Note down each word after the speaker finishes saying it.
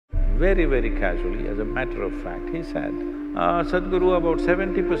very, very casually, as a matter of fact, he said, Sadhguru, about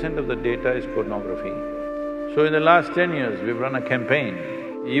 70% of the data is pornography. So in the last 10 years, we've run a campaign.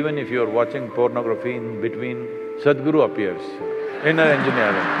 Even if you're watching pornography, in between, Sadhguru appears, inner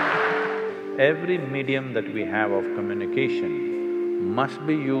engineering. Every medium that we have of communication must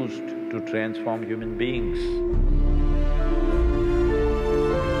be used to transform human beings.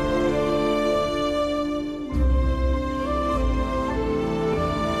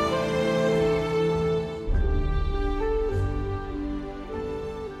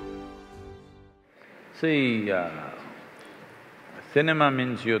 See, cinema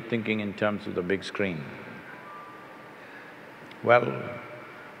means you're thinking in terms of the big screen. Well,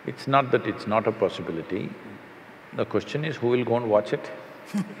 it's not that it's not a possibility, the question is who will go and watch it?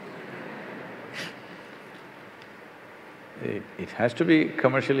 It has to be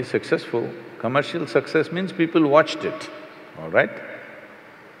commercially successful. Commercial success means people watched it, all right?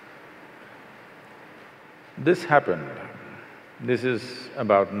 This happened. This is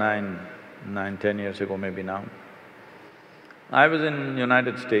about 10 years ago maybe now. I was in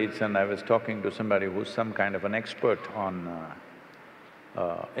United States and I was talking to somebody who's some kind of an expert on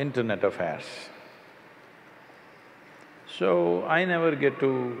internet affairs. So, I never get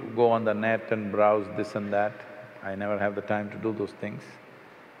to go on the net and browse this and that, I never have the time to do those things.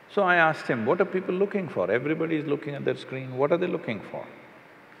 So I asked him, what are people looking for? Everybody is looking at their screen, what are they looking for?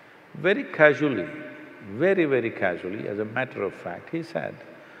 Very casually, very, very casually, as a matter of fact, he said,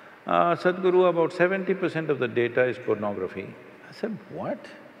 Sadhguru, about 70% of the data is pornography. I said, what?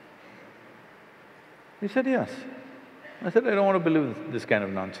 He said, yes. I said, I don't want to believe this kind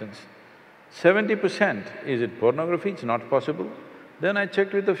of nonsense. 70%, is it pornography? It's not possible. Then I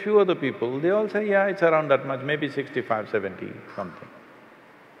checked with a few other people, they all say, yeah, it's around that much, maybe 65, 70, something.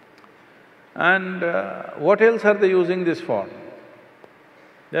 And what else are they using this for?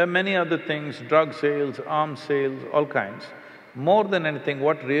 There are many other things, drug sales, arms sales, all kinds. More than anything,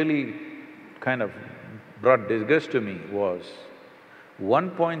 what really kind of brought disgust to me was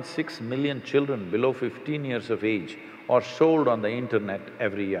 1.6 million children below 15 years of age are sold on the internet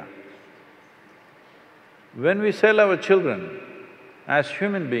every year. When we sell our children, as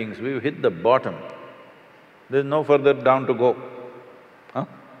human beings, we've hit the bottom. There's no further down to go, huh?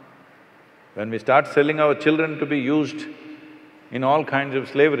 When we start selling our children to be used in all kinds of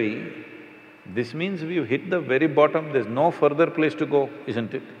slavery, this means we've hit the very bottom, there's no further place to go,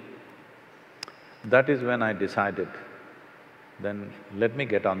 isn't it? That is when I decided, then let me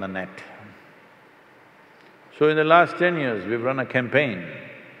get on the net. So in the last 10 years, we've run a campaign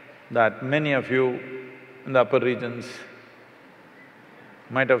that many of you in the upper regions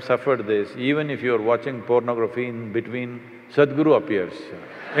might have suffered this. Even if you're watching pornography, in between, Sadhguru appears,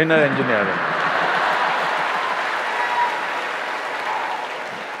 inner engineering.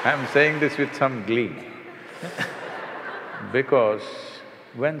 I'm saying this with some glee because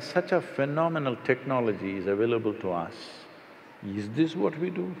when such a phenomenal technology is available to us, is this what we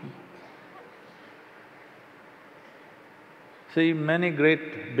do? See, many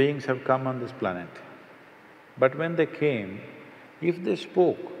great beings have come on this planet, but when they came, if they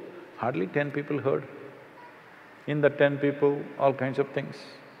spoke, hardly 10 people heard. In the 10 people, all kinds of things.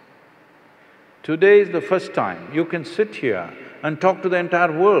 Today is the first time you can sit here and talk to the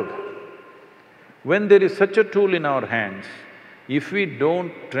entire world. When there is such a tool in our hands, if we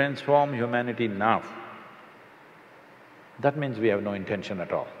don't transform humanity now, that means we have no intention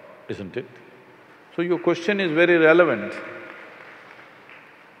at all, isn't it? So your question is very relevant,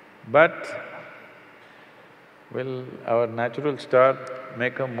 but will our natural star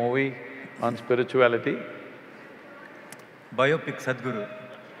make a movie on spirituality? Biopic Sadhguru.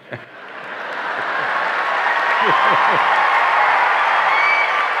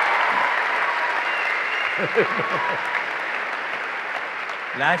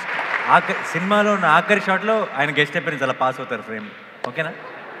 Last సినిమాలో ఉన్న ఆఖరి షాట్లో ఆయన guest appearance అలా pass అవుతారు frame, ఓకేనా?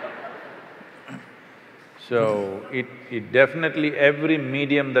 So, it definitely, every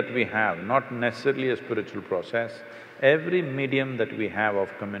medium that we have, not necessarily a spiritual process, every medium that we have of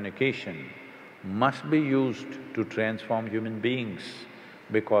communication must be used to transform human beings,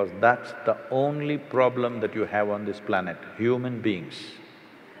 because that's the only problem that you have on this planet, human beings.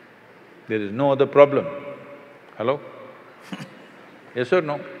 There is no other problem. Hello? Yes or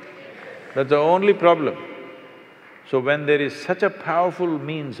no? That's the only problem. So when there is such a powerful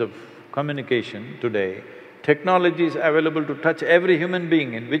means of communication today, technology is available to touch every human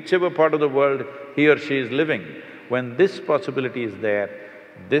being in whichever part of the world he or she is living. When this possibility is there,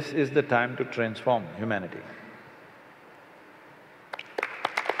 this is the time to transform humanity.